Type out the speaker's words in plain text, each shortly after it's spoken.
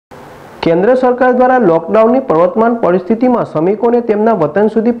केंद्र सरकार द्वारा लॉकडाउन की प्रवर्तमान परिस्थिति में श्रमिकों ने तेमना वतन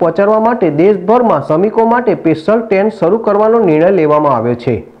सुधी पहोंचाडवा माटे देशभर में श्रमिकों माटे स्पेशल ट्रेन शुरू करवानो निर्णय लेवामां आव्यो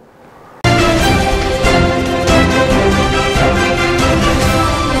छे।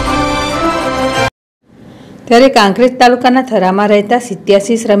 त्यारे कांकरेज तालुकाना थरामां रहता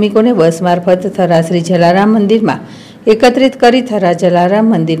 87 श्रमिकों ने बस मार्फत थरा श्री जलाराम मंदिर में एकत्रित करी थरा जलाराम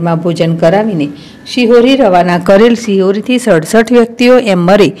मंदिर में भोजन करावीने शिहोरी रवाना करेल। शिहोरी थी 67 व्यक्तिओ एम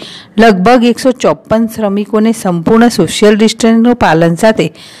मळी लगभग 154 श्रमिकों ने संपूर्ण सोशियल डिस्टन्सनुं पालन साथे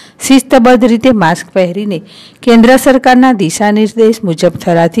शिस्तबद्ध रीते मास्क पहेरीने केंद्र सरकारना दिशा निर्देश मुजब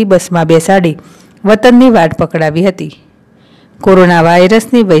थराथी बस में बेसाडी वतननी वाट पकड़ावी हती। कोरोना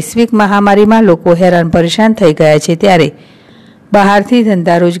वायरसनी वैश्विक महामारी में लोको हैरान परेशान थई गया छे, त्यारे बहारथी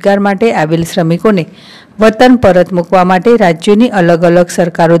धंधा रोजगार माटे आवेल श्रमिकों ने वतन परत मूकवा माटे राज्योनी अलग अलग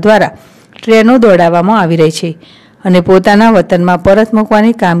सरकारों द्वारा ट्रेनों दौड़ाववामां आवी रही छे अने पोताना वतन में परत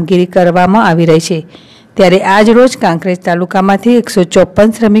मूकवानी कामगीरी करवामां आवी रही छे। त्यारे आज रोज कांकरेज तालुकामांथी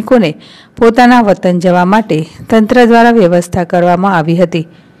 154 श्रमिकों ने पोताना वतन जवा माटे तंत्र द्वारा व्यवस्था करवामां आवी हती,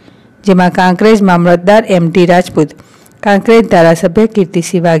 जेमां कांकरेज मामलतदार MT. Rajput, Kankrej धारासभ्य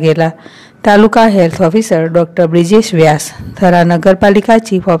Kirti Singh Vaghela, taluka health officer doctor Brijesh व्यास, थरा नगरपालिका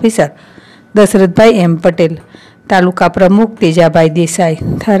chief officer Dashrathbhai M Patel, taluka प्रमुख तेजाभाई देसाई,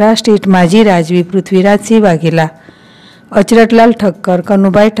 थरा स्टेट माजी राजवी पृथ्वीराज सिंह वाघेला, अचरतलाल ठक्कर,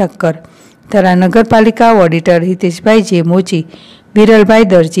 कनुभाई ठक्कर, थरा नगरपालिका ऑडिटर हितेशभाई जे मोची, विरलभाई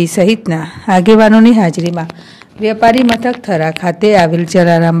दर्जी सहितना आगेवानोनी हाजरी में व्यापारी मथक थरा खाते आवेल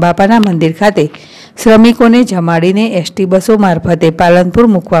जलाराम बापाना मंदिर खाते श्रमिकों ने जमाड़ीने एसटी बसों मार्फते पालनपुर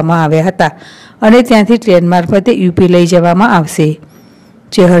मूकवामां आव्या हता अने त्यांथी ट्रेन मार्फते यूपी लई जवामां आवशे।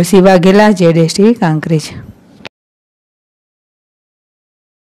 हरसिंह वाघेला, ZSTV, कांकरेज।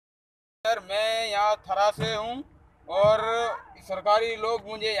 मैं यहाँ थरा से हूँ और सरकारी लोग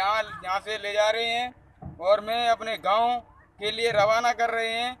मुझे यहाँ से ले जा रहे हैं और मैं अपने गांव के लिए रवाना कर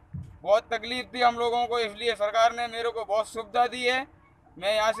रहे हैं। बहुत तकलीफ थी हम लोगों को, इसलिए सरकार ने मेरे को बहुत सुविधा दी है।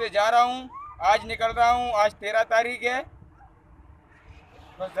 मैं यहाँ से जा रहा हूँ, आज निकल रहा हूँ, आज 13 तारीख है।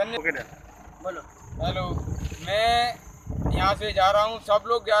 बस धन्यवाद। बोलो। हेलो, मैं यहाँ से जा रहा हूँ, सब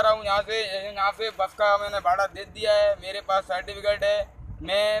लोग जा रहा हूँ यहाँ से बस का मैंने भाड़ा दे दिया है, मेरे पास सर्टिफिकेट है।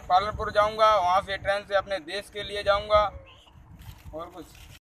 मैं पालनपुर जाऊँगा, वहाँ से ट्रेन से अपने देश के लिए जाऊँगा। और कुछ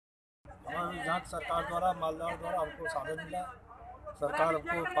हमारे यहाँ सरकार द्वारा मालदार द्वारा हमको साधन मिला, सरकार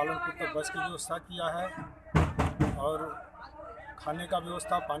हमको पालनपुर तक बस की व्यवस्था किया है और खाने का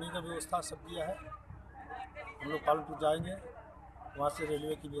व्यवस्था, पानी का व्यवस्था सब दिया है। हम लोग पालनपुर जाएंगे, वहाँ से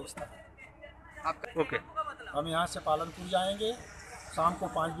रेलवे की व्यवस्था है। ओके। हम यहाँ से पालनपुर जाएंगे, शाम को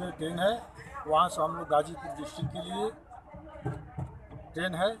 5 बजे ट्रेन है, वहाँ से हम लोग गाजीपुर डिस्ट्रिक्ट के लिए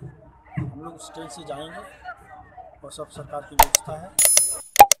ट्रेन है, हम लोग उस ट्रेन से जाएंगे और सब सरकार की व्यवस्था है।